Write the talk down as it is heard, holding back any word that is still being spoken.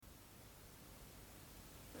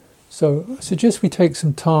So I suggest we take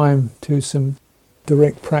some time to some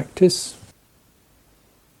direct practice.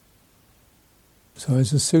 So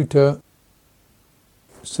as the sutta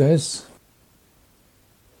says,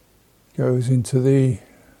 goes into the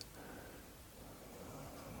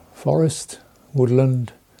forest,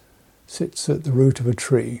 woodland, sits at the root of a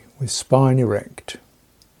tree with spine erect.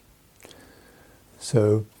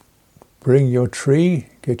 So bring your tree,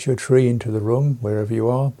 get your tree into the room, wherever you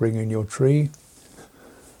are, bring in your tree.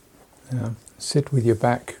 Sit with your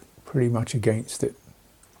back pretty much against it.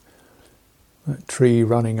 That tree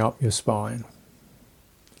running up your spine,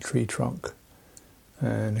 tree trunk.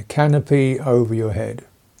 And a canopy over your head.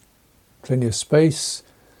 Plenty of space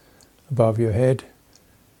above your head,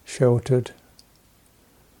 sheltered.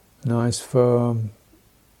 A nice firm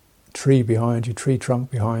tree behind you, tree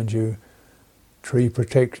trunk behind you, tree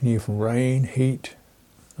protecting you from rain, heat,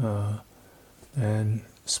 and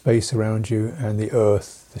space around you, and the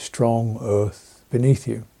earth, the strong earth beneath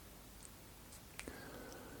you.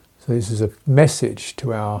 So this is a message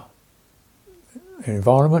to our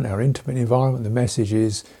environment, our intimate environment. The message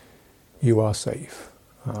is, you are safe.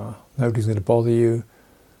 Nobody's going to bother you.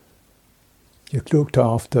 You're looked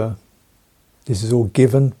after. This is all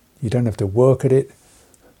given. You don't have to work at it.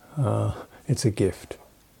 It's a gift,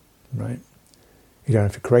 right? You don't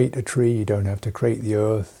have to create a tree. You don't have to create the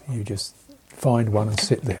earth. You just find one and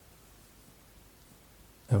sit there.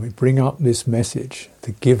 And we bring up this message,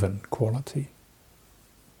 the given quality.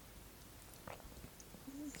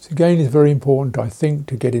 So again, it's very important, I think,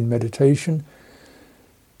 to get in meditation,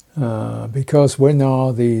 because when there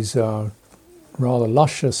are these rather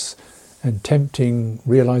luscious and tempting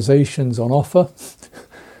realizations on offer,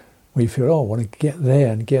 we feel, oh, I want to get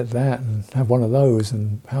there and get that and have one of those,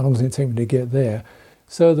 and how long does it take me to get there?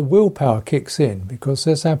 So the willpower kicks in, because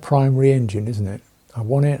that's our primary engine, isn't it? I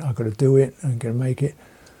want it, I've got to do it, I'm going to make it.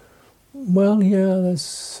 Well, yeah,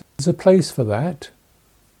 there's a place for that.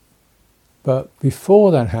 But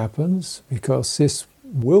before that happens, because this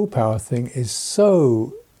willpower thing is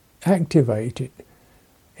so activated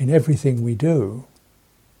in everything we do,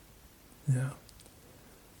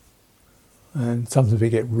 and sometimes we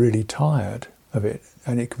get really tired of it,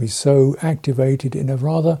 and it can be so activated in a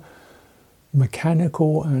rather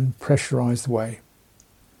mechanical and pressurized way.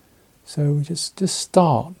 So we just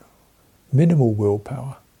start, minimal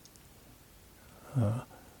willpower,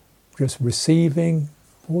 just receiving.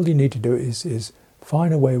 All you need to do is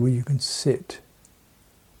find a way where you can sit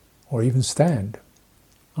or even stand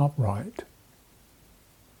upright.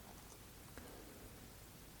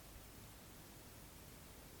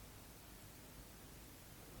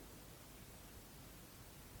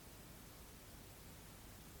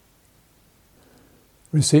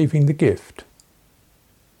 Receiving the gift.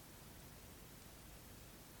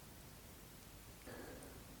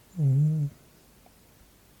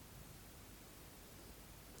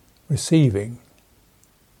 Receiving,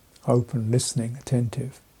 open, listening,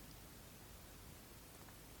 attentive.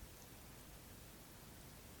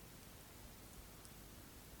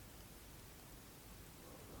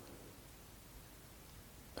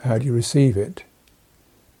 How do you receive it?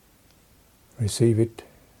 Receive it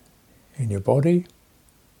in your body.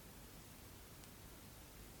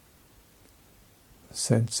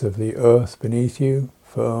 Sense of the earth beneath you,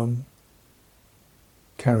 firm,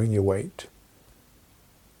 carrying your weight.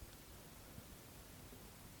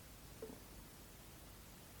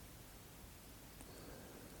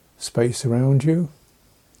 Space around you,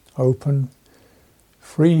 open,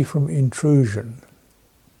 free from intrusion.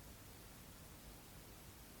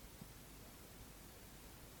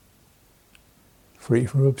 Free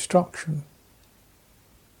from obstruction.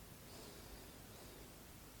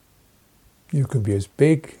 You can be as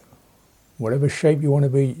big, whatever shape you want to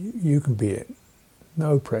be, you can be it.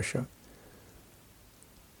 No pressure.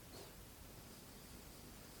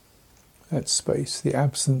 That space, the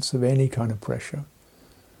absence of any kind of pressure.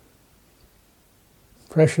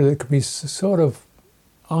 Pressure that could be sort of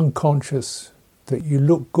unconscious, that you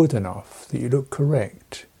look good enough, that you look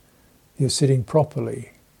correct, you're sitting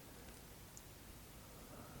properly.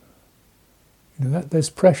 You know, there's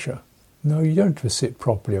pressure. No, you don't have to sit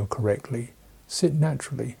properly or correctly. Sit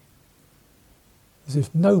naturally. As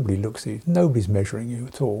if nobody looks at you, nobody's measuring you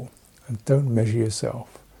at all. And don't measure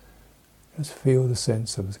yourself. Just feel the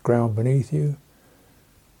sense of the ground beneath you,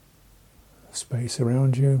 space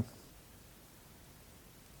around you.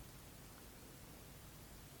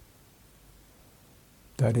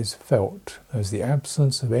 That is felt as the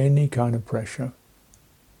absence of any kind of pressure.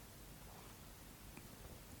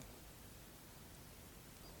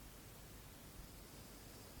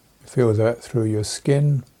 Feel that through your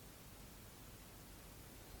skin,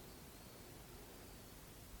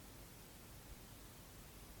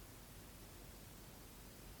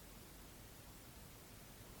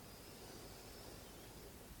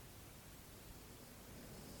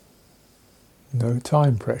 No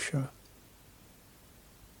time pressure.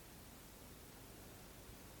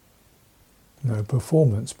 No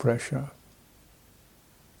performance pressure.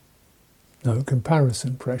 No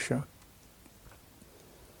comparison pressure.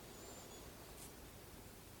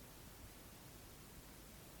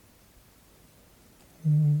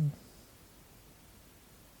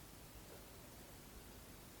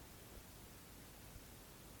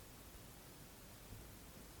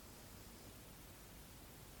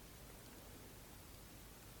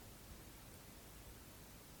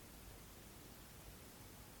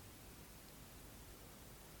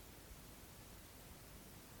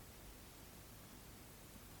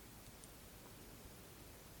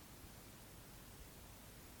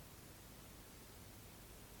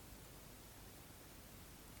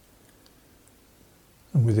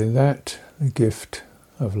 And within that, the gift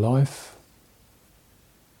of life.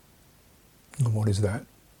 And what is that?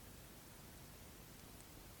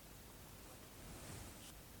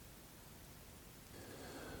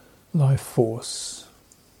 Life force,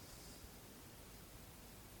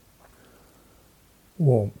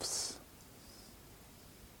 warmth,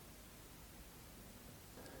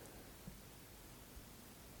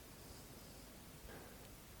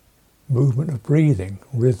 movement of breathing,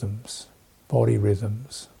 rhythms, body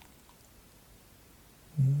rhythms,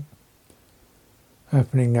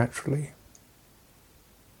 happening naturally.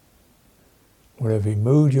 Whatever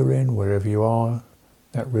mood you're in, wherever you are,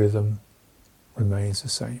 that rhythm remains the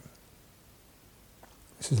same.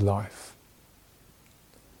 This is life.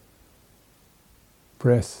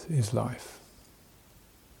 Breath is life,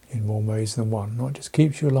 in more ways than one. Not just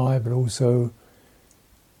keeps you alive, but also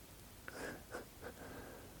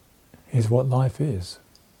is what life is.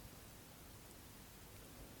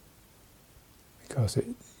 Because it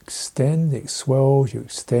extends, it swells, you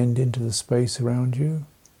extend into the space around you.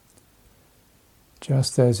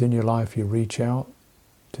 Just as in your life you reach out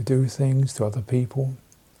to do things to other people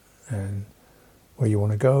and where you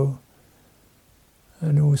want to go,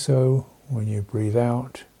 and also when you breathe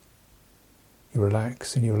out, you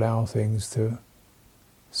relax and you allow things to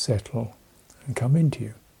settle and come into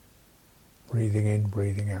you. Breathing in,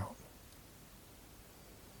 breathing out.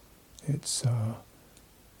 It's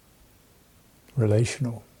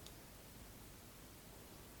relational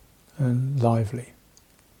and lively.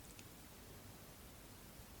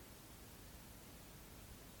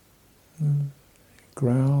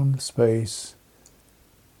 Ground, space,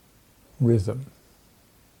 rhythm.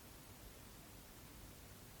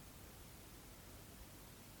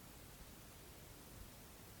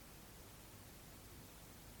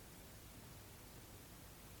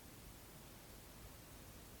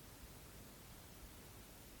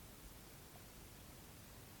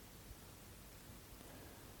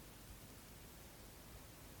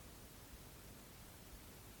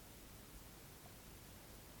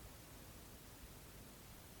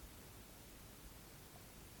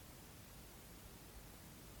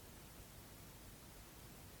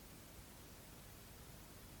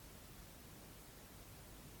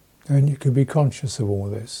 And you can be conscious of all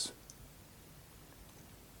this.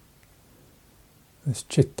 This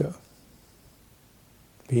citta,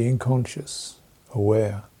 being conscious,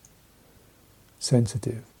 aware,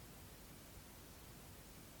 sensitive.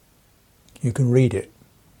 You can read it,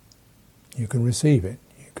 you can receive it,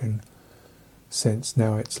 you can sense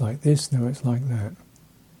now it's like this, now it's like that.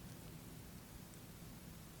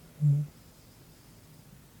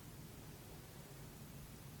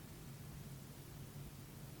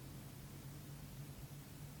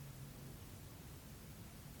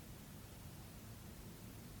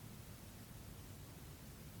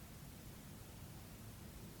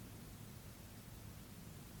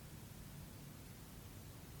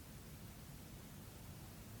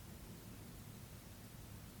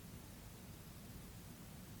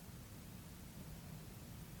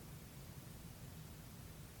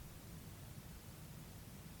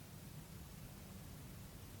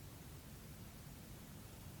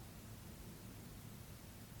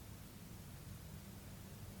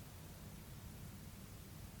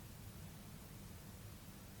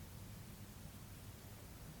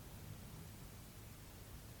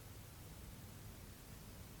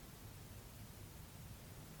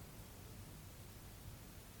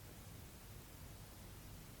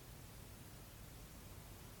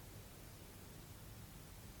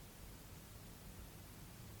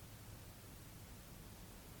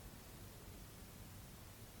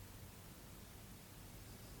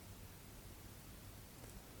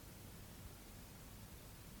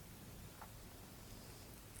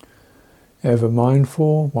 Ever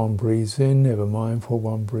mindful, one breathes in, ever mindful,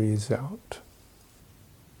 one breathes out.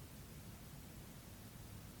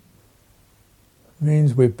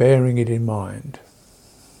 means we're bearing it in mind.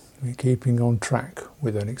 We're keeping on track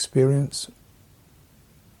with an experience,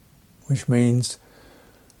 which means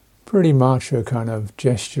pretty much a kind of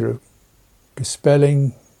gesture of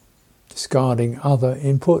dispelling, discarding other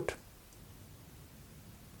input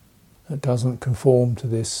that doesn't conform to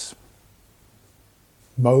this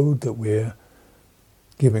mode that we're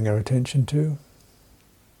giving our attention to.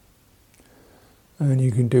 And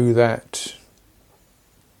you can do that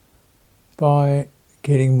by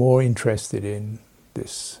getting more interested in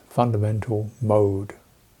this fundamental mode,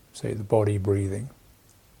 say the body breathing.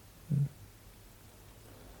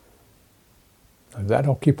 And that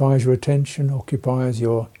occupies your attention, occupies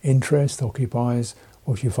your interest, occupies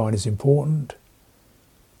what you find is important.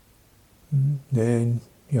 Then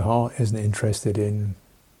your heart isn't interested in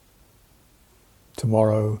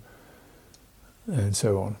tomorrow and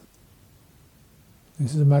so on.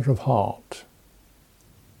 This is a matter of heart.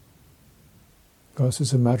 Because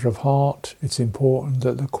it's a matter of heart, it's important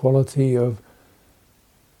that the quality of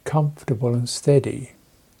comfortable and steady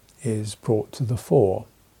is brought to the fore.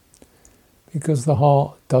 Because the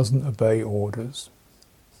heart doesn't obey orders.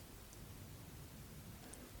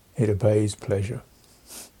 It obeys pleasure.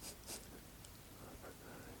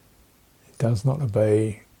 It does not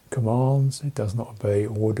obey commands, it does not obey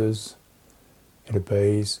orders, it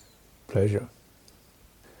obeys pleasure.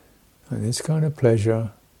 And this kind of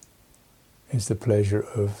pleasure is the pleasure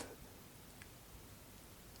of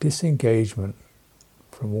disengagement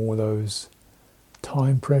from all those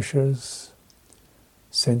time pressures,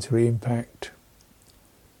 sensory impact,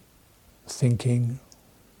 thinking,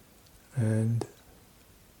 and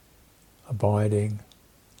abiding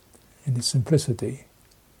in the simplicity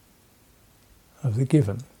of the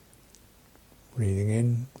given. Breathing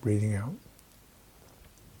in, breathing out.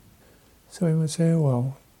 So we would say,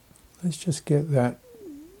 well, let's just get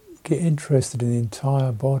interested in the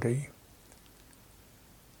entire body.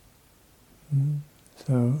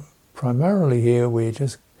 So primarily here we're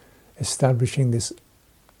just establishing this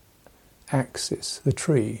axis, the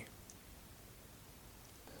tree.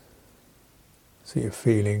 So you're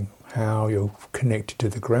feeling how you're connected to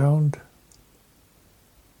the ground,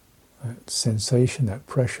 that sensation, that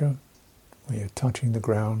pressure, when you're touching the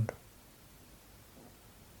ground.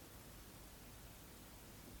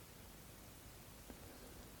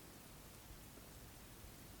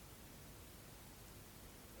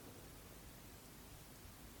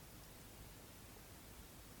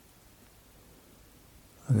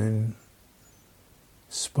 And then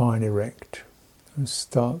spine erect, and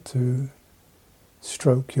start to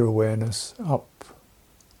stroke your awareness up.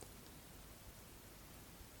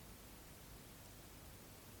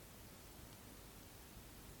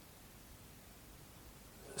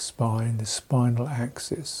 The spine, the spinal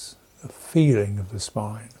axis, the feeling of the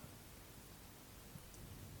spine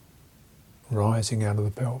rising out of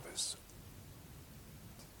the pelvis.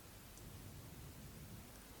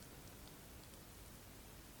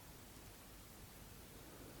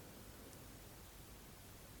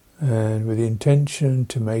 And with the intention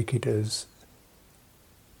to make it as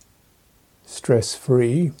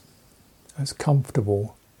stress-free, as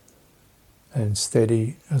comfortable and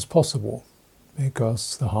steady as possible,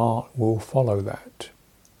 because the heart will follow that.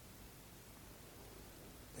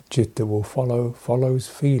 The citta will follows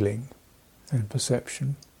feeling and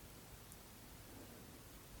perception.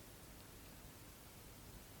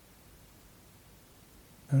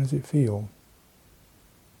 How does it feel?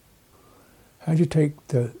 How do you take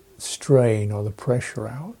the strain or the pressure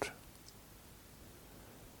out?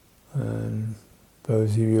 And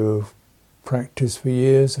those of you who have practiced for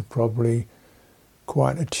years are probably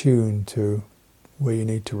quite attuned to where you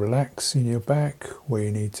need to relax in your back, where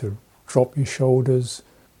you need to drop your shoulders,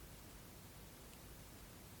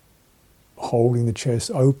 holding the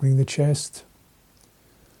chest, opening the chest,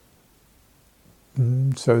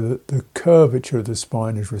 so that the curvature of the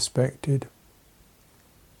spine is respected.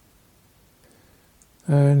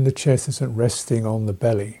 And the chest isn't resting on the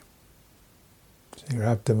belly. So your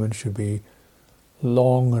abdomen should be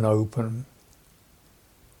long and open,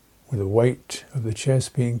 with the weight of the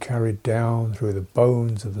chest being carried down through the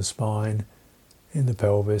bones of the spine in the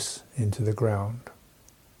pelvis into the ground.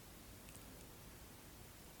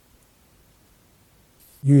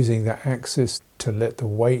 Using that axis to let the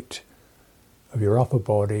weight of your upper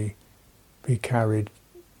body be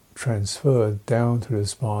transferred down through the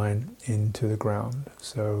spine into the ground.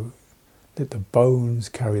 So let the bones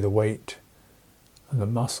carry the weight and the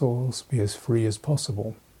muscles be as free as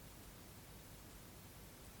possible.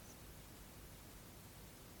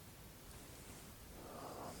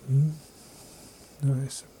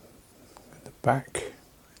 Nice. The back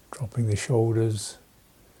dropping the shoulders,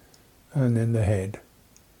 and then the head.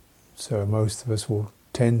 So most of us will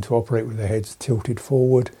tend to operate with the heads tilted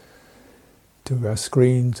forward to our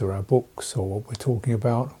screens or our books or what we're talking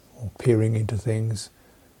about, or peering into things.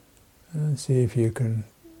 And see if you can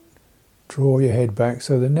draw your head back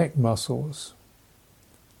so the neck muscles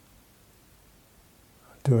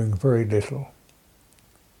are doing very little.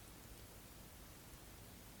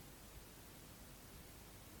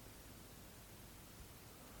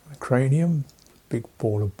 The cranium, big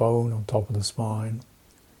ball of bone on top of the spine.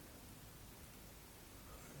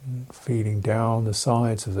 And feeling down the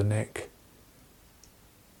sides of the neck.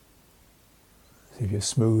 As if you're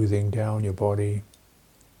smoothing down your body,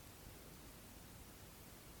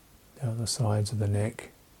 down the sides of the neck,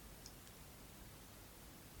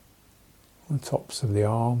 the tops of the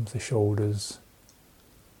arms, the shoulders,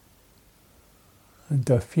 and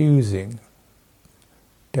diffusing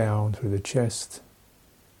down through the chest,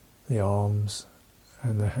 the arms,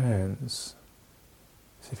 and the hands,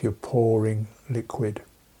 as if you're pouring liquid,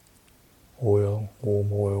 oil, warm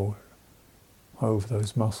oil, over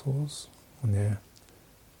those muscles, and they're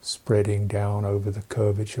spreading down over the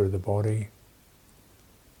curvature of the body,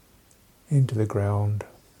 into the ground,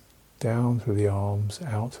 down through the arms,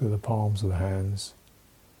 out through the palms of the hands,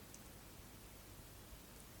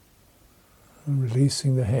 and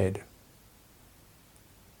releasing the head.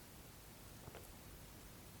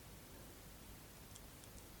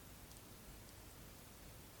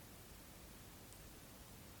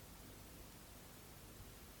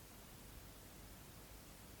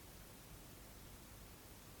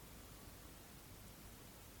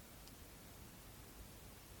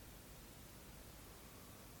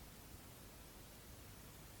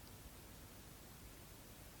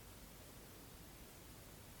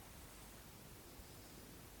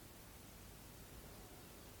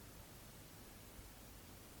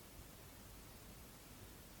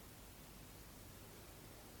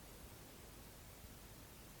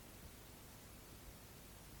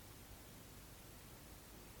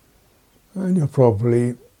 And you'll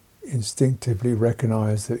probably instinctively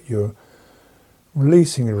recognize that your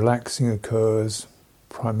releasing and relaxing occurs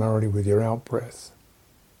primarily with your out-breath.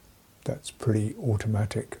 That's pretty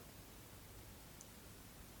automatic,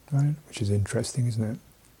 right? Which is interesting, isn't it?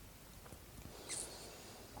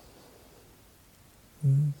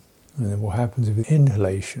 And then what happens with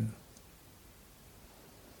inhalation?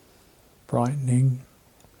 Brightening,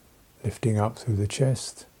 lifting up through the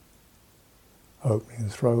chest, opening the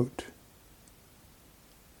throat,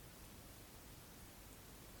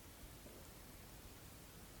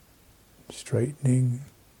 straightening,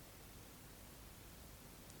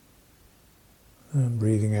 and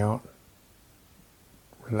breathing out,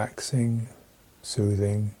 relaxing,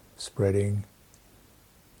 soothing, spreading.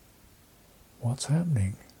 What's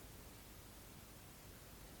happening?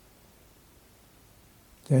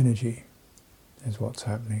 Energy is what's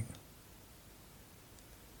happening.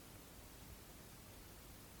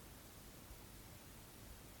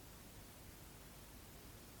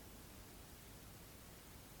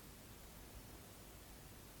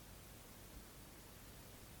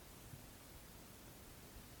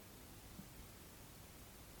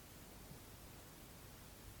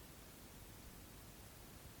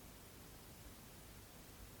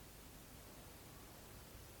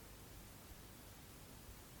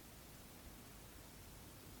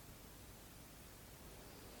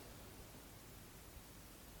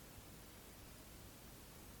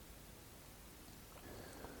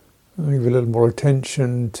 Give a little more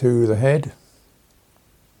attention to the head.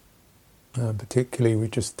 Particularly, we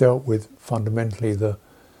just dealt with fundamentally the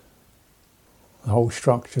whole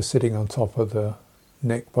structure sitting on top of the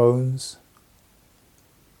neck bones,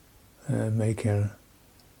 and making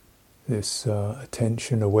this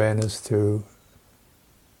attention, awareness to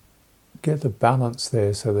get the balance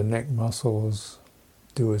there so the neck muscles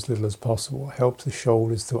do as little as possible. It helps the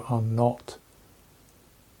shoulders to unknot.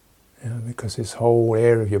 Because this whole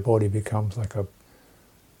area of your body becomes like a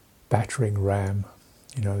battering ram.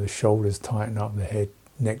 The shoulders tighten up, the head,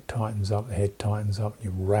 neck tightens up, the head tightens up, and you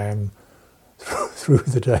ram through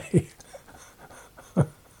the day.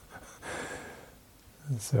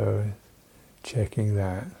 So, checking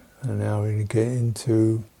that. And now we're going to get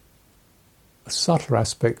into subtler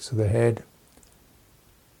aspects of the head.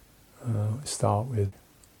 Start with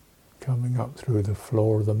coming up through the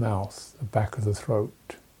floor of the mouth, the back of the throat.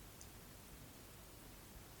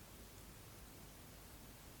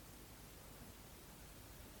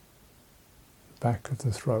 Back of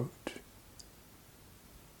the throat,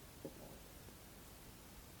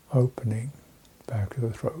 opening back of the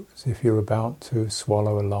throat, as if you're about to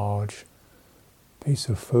swallow a large piece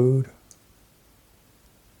of food,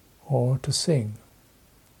 or to sing.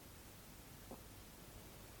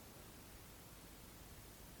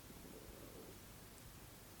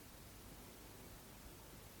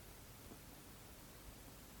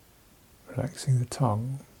 Relaxing the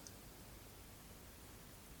tongue.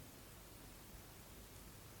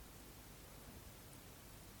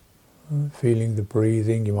 Feeling the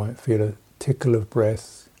breathing, you might feel a tickle of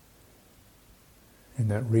breath in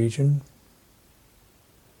that region.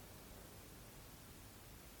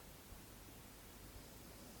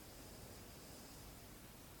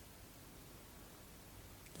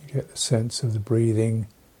 You get the sense of the breathing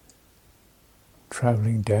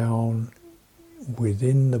travelling down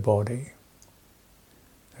within the body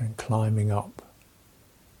and climbing up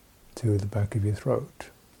to the back of your throat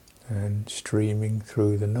and streaming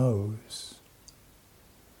through the nose.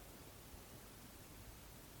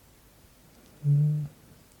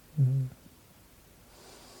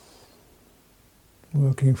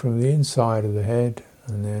 Working from the inside of the head,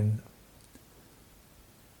 and then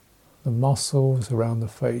the muscles around the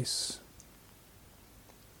face.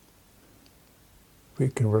 We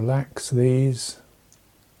can relax these,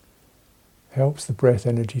 helps the breath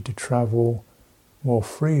energy to travel more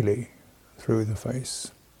freely through the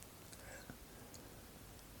face.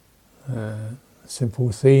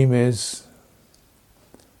 Simple theme is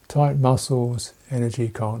tight muscles, energy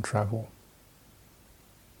can't travel.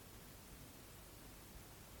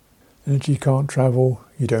 Energy can't travel,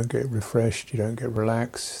 you don't get refreshed, you don't get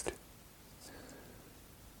relaxed.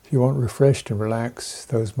 If you want refreshed and relaxed,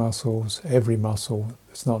 those muscles, every muscle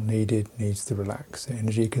that's not needed needs to relax. The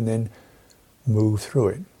energy can then move through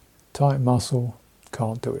it. Tight muscle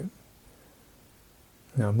can't do it.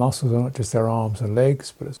 Now, muscles are not just their arms and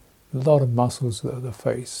legs, but it's a lot of muscles at the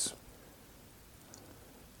face.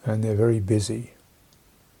 And they're very busy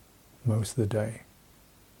most of the day.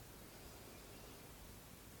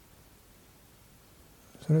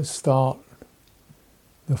 So let's start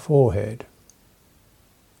the forehead.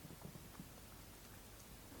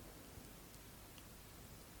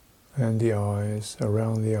 And the eyes,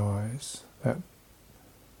 around the eyes, that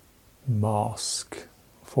mask,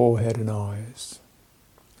 forehead and eyes,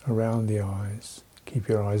 around the eyes. Keep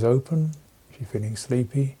your eyes open if you're feeling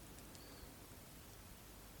sleepy.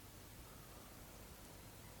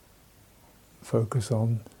 Focus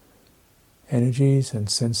on energies and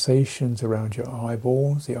sensations around your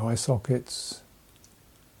eyeballs, the eye sockets,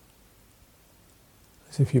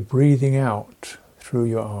 as if you're breathing out through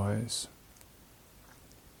your eyes.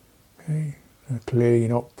 Okay. Clearly you're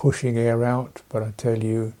not pushing air out, but I tell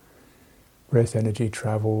you, breath energy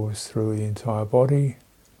travels through the entire body.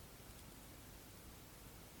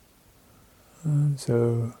 And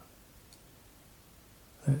so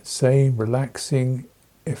that same relaxing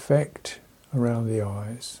effect around the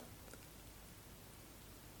eyes.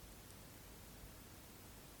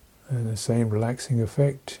 And the same relaxing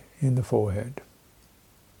effect in the forehead.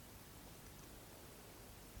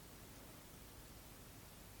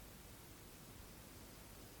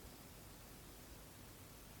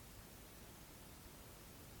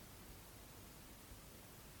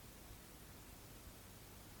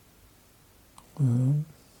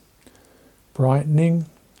 Brightening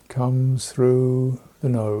comes through the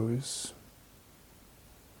nose.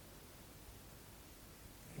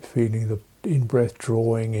 Feeling the in-breath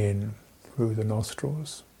drawing in through the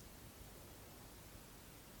nostrils.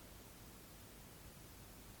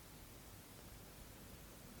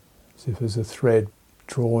 As if there's a thread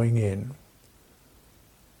drawing in.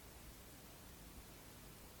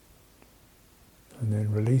 And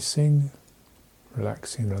then releasing,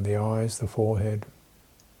 relaxing on the eyes, the forehead,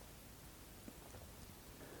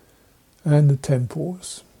 and the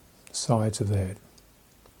temples, sides of the head.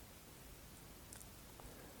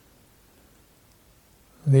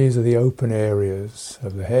 These are the open areas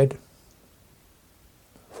of the head,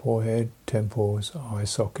 forehead, temples, eye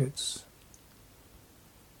sockets.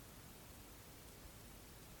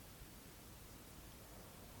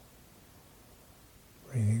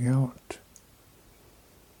 Breathing out.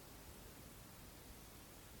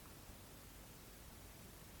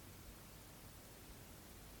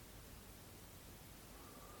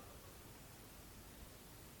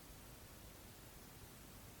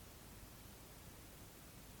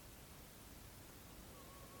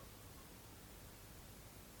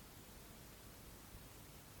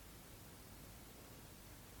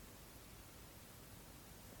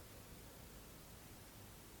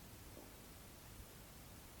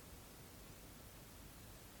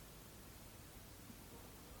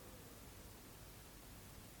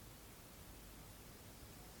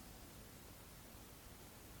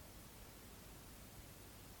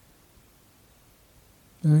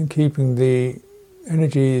 And keeping the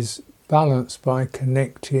energies balanced by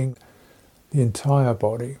connecting the entire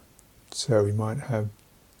body. So we might have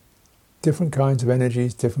different kinds of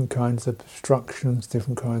energies, different kinds of obstructions,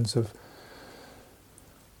 different kinds of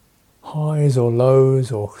highs or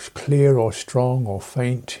lows, or clear or strong or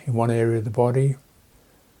faint in one area of the body.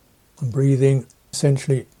 And breathing,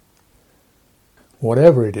 essentially,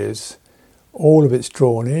 whatever it is, all of it's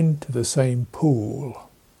drawn into the same pool.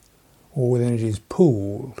 All the energy is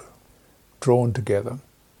pooled, drawn together.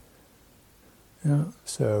 Yeah?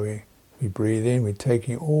 So we breathe in, we're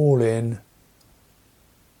taking it all in,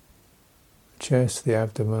 chest, the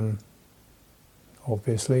abdomen,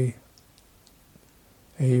 obviously,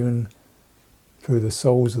 even through the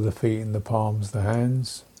soles of the feet and the palms of the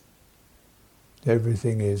hands.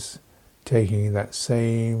 Everything is taking that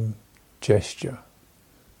same gesture.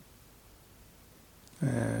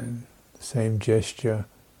 And the same gesture,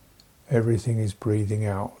 everything is breathing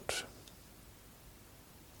out.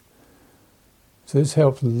 So this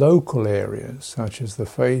helps local areas such as the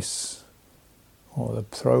face or the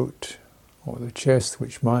throat or the chest,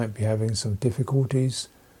 which might be having some difficulties.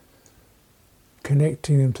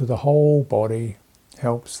 Connecting them to the whole body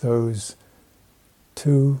helps those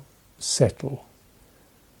to settle.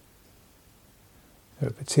 So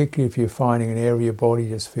particularly if you're finding an area of your body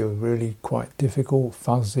just feels really quite difficult,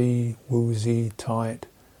 fuzzy, woozy, tight,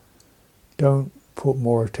 don't put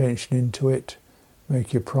more attention into it.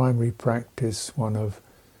 Make your primary practice one of,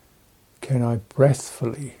 can I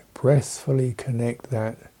breathfully connect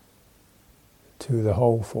that to the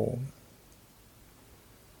whole form.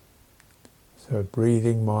 So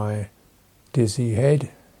breathing my dizzy head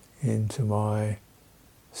into my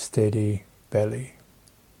steady belly.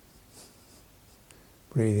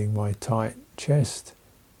 Breathing my tight chest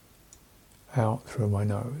out through my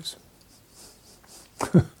nose.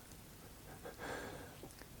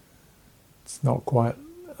 It's not quite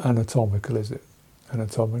anatomical, is it?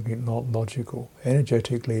 Anatomically not logical.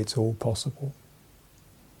 Energetically it's all possible.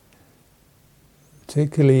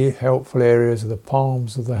 Particularly helpful areas are the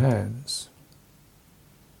palms of the hands.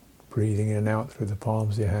 Breathing in and out through the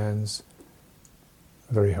palms of your hands,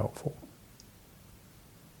 very helpful.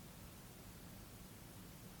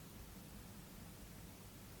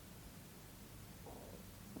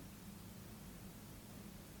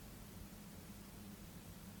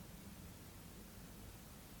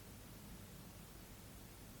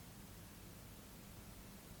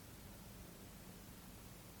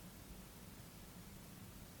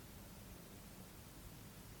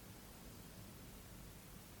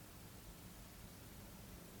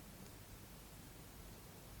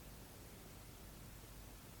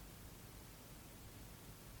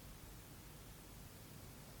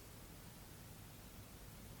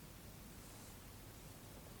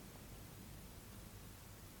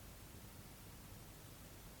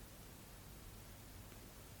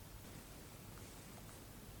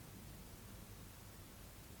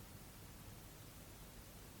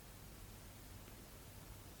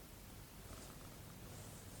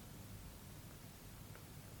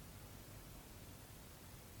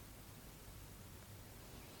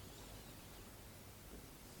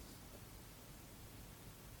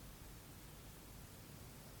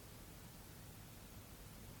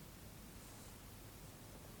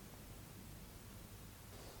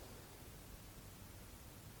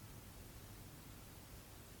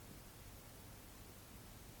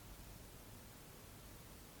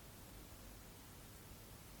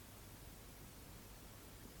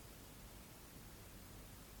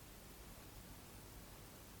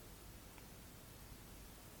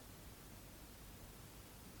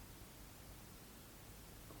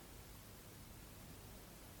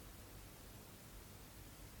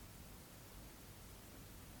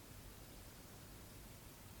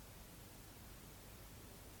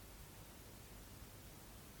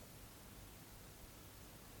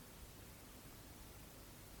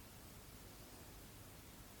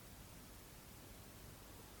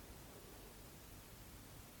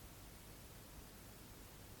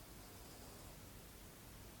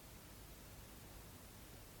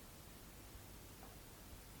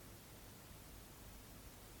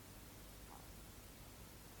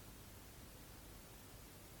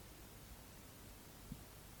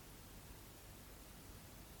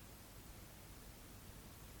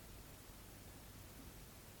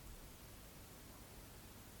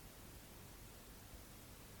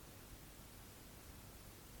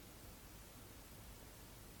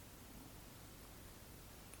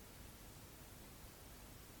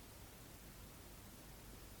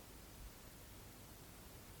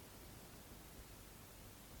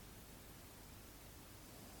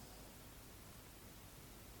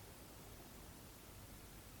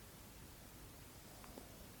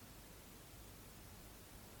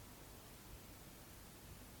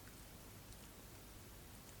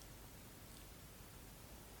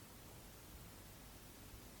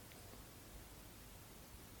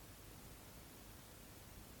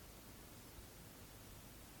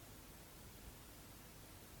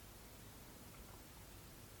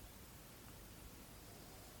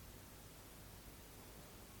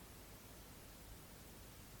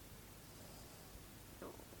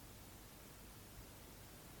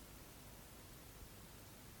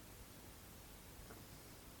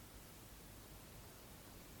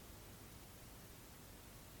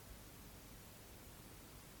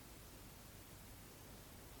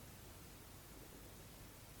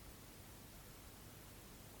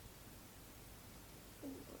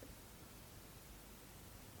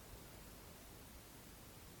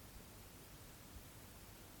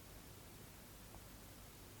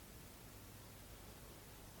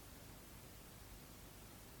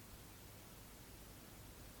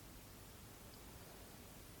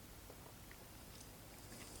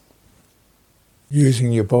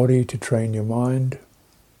 using your body to train your mind.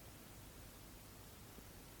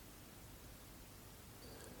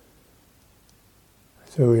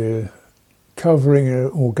 So we're covering an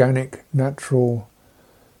organic, natural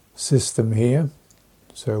system here.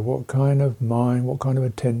 So what kind of mind, what kind of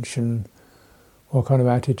attention, what kind of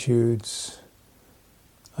attitudes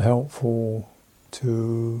are helpful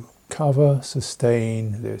to cover,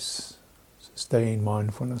 sustain this, sustain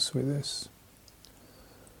mindfulness with this?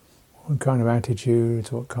 What kind of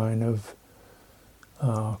attitudes, what kind of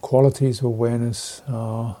qualities of awareness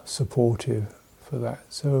are supportive for that?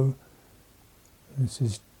 So this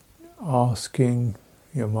is asking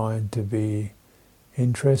your mind to be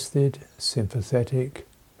interested, sympathetic,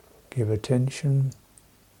 give attention.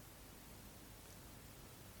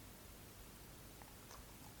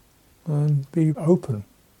 And be open.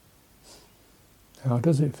 How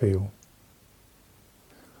does it feel?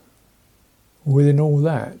 Within all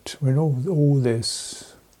that, within all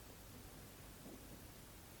this,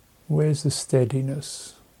 where's the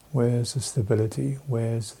steadiness? Where's the stability?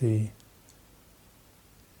 Where's the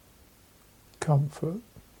comfort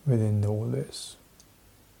within all this?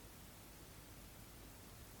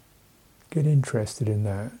 Get interested in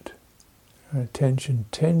that. Our attention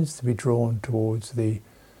tends to be drawn towards the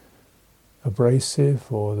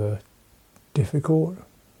abrasive or the difficult.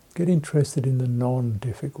 Get interested in the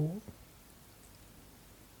non-difficult.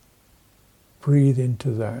 Breathe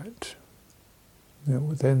into that.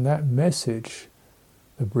 Then that message,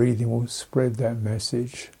 the breathing will spread that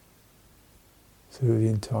message through the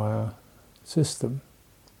entire system.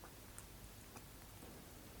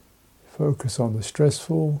 Focus on the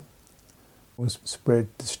stressful, will spread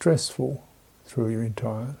the stressful through your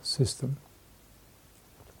entire system.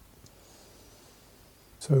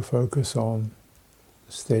 So focus on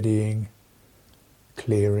steadying,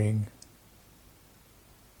 clearing,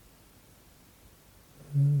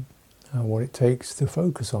 and what it takes to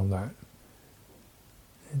focus on that.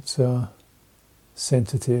 It's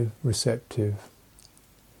sensitive, receptive,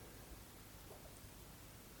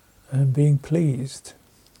 and being pleased.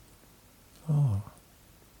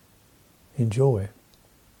 Enjoy.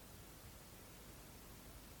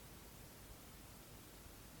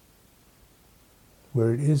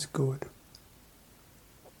 Where it is good.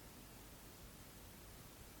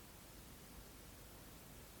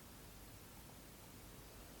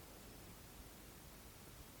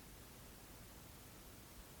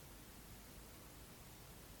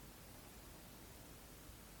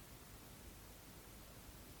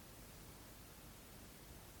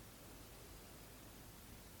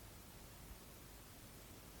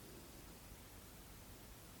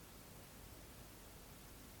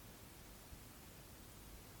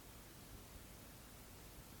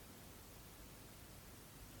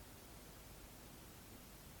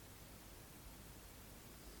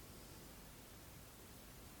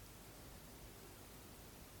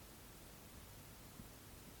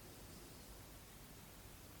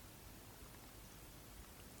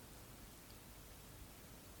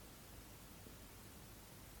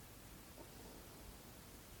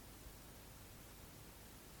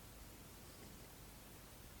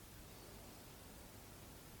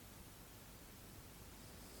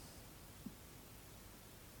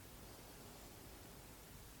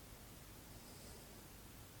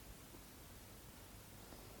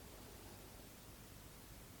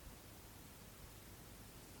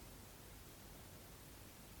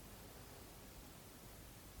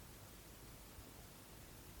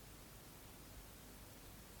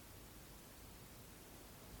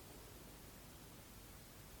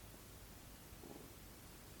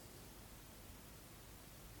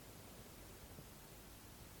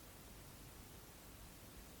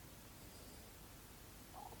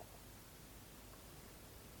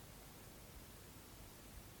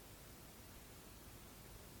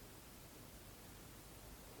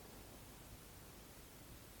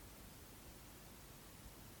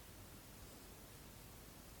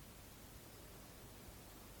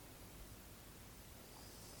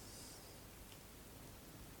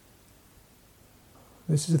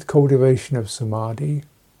 This is the cultivation of samadhi.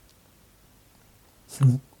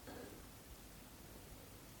 It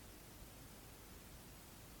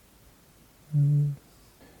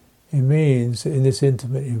means that in this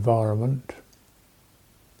intimate environment,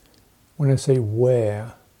 when I say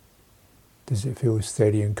where does it feel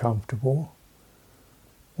steady and comfortable,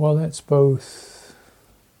 well, that's both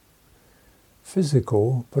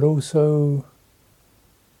physical but also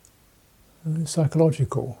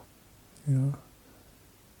psychological.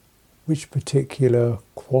 Which particular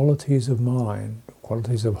qualities of mind,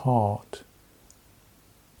 qualities of heart,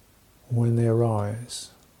 when they arise,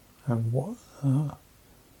 and are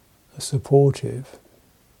supportive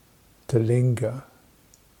to linger,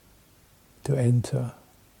 to enter,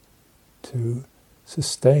 to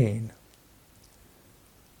sustain.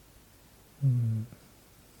 And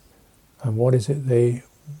what is it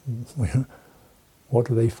what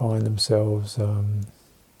do they find themselves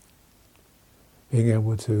being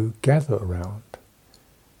able to gather around?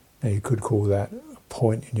 Now you could call that a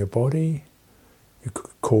point in your body, you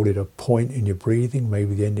could call it a point in your breathing,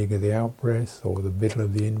 maybe the ending of the out-breath or the middle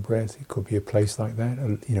of the in-breath. It could be a place like that.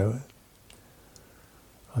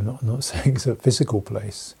 I'm not saying it's a physical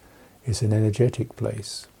place, it's an energetic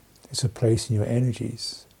place. It's a place in your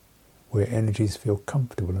energies, where energies feel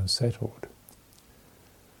comfortable and settled.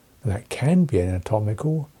 That can be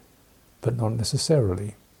anatomical, but not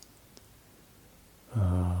necessarily.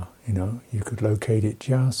 You could locate it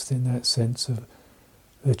just in that sense of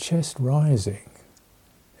the chest rising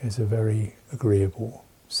is a very agreeable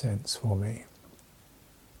sense for me.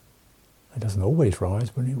 It doesn't always rise,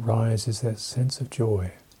 but when it rises, that sense of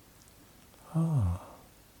joy. That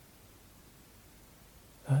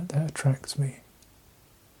attracts me.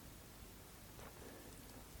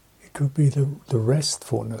 It could be the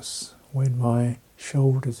restfulness when my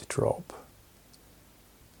shoulders drop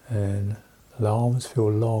and the arms feel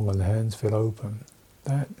long and the hands feel open.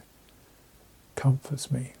 That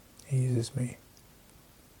comforts me, eases me.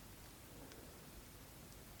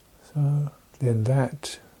 So then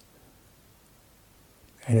that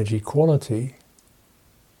energy quality,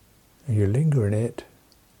 and you linger in it,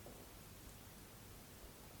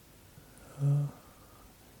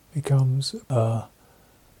 becomes a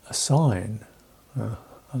sign,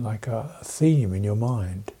 like a theme in your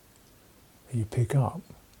mind that you pick up.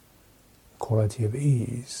 The quality of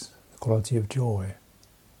ease, the quality of joy.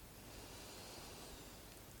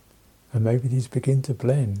 And maybe these begin to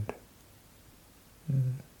blend.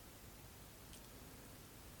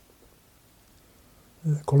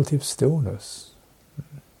 The quality of stillness.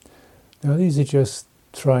 Now these are just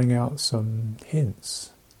throwing out some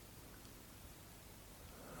hints.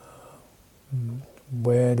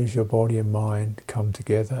 Where does your body and mind come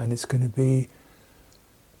together? And it's going to be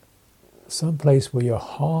some place where your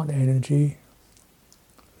heart energy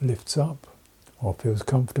lifts up or feels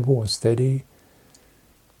comfortable and steady,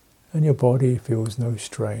 and your body feels no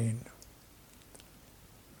strain.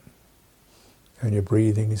 And your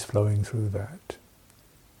breathing is flowing through that.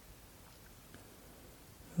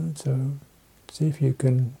 And so, see if you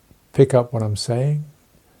can pick up what I'm saying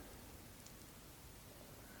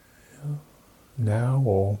now,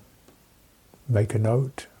 or make a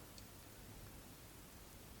note.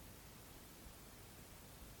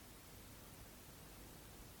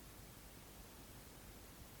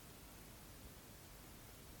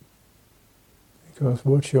 Because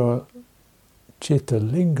what your citta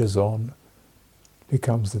lingers on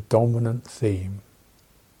becomes the dominant theme.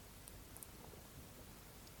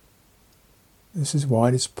 This is why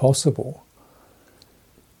it is possible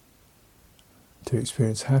to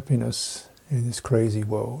experience happiness in this crazy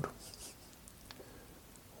world.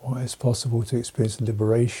 Why it's possible to experience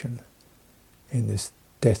liberation in this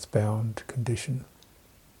death-bound condition.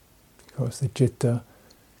 Because the citta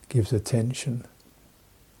gives attention,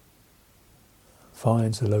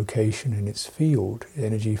 finds a location in its field,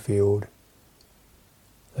 energy field,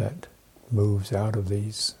 that moves out of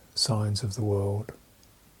these signs of the world.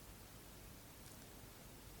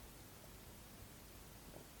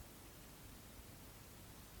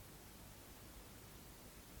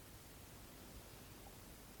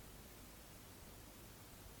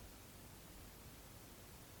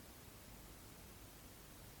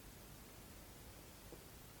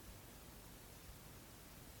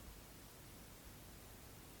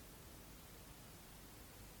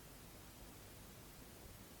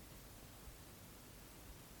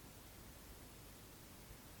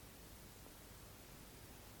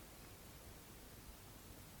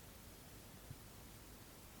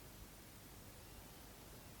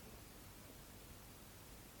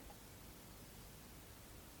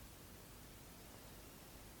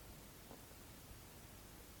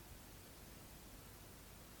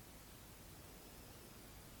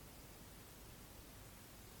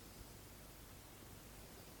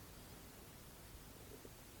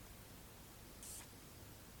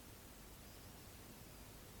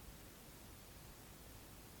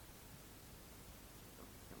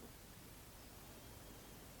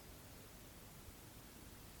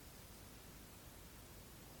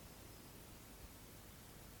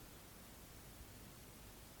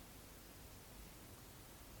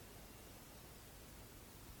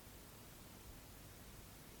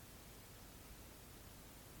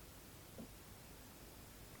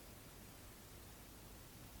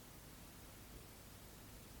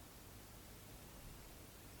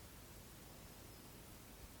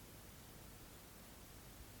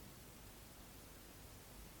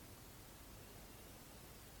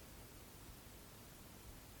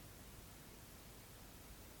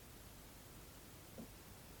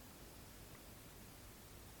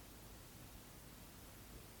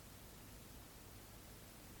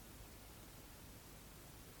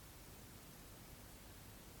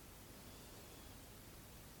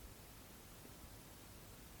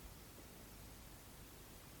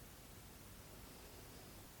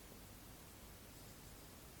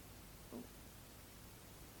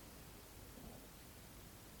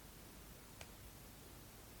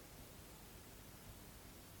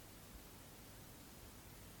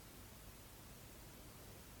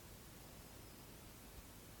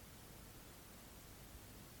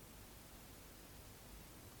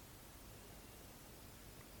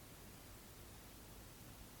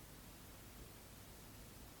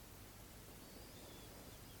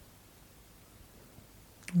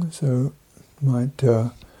 So might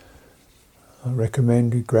I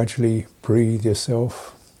recommend you gradually breathe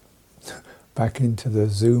yourself back into the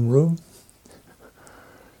Zoom room.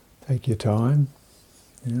 Take your time.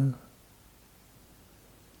 Yeah.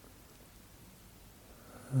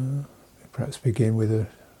 Perhaps begin with a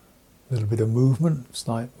little bit of movement,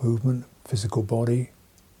 slight movement, physical body.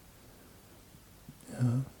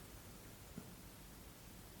 Yeah.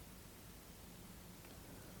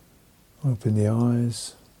 Open the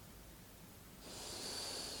eyes.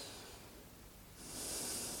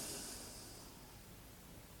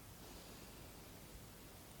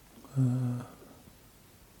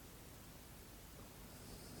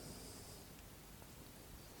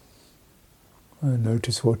 And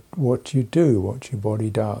notice what you do, what your body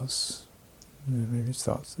does. Maybe it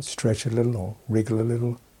starts to stretch a little or wriggle a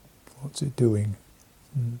little. What's it doing?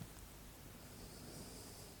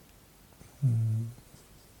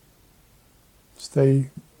 Stay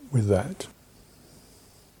with that.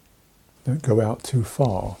 Don't go out too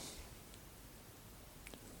far.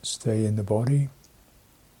 Stay in the body.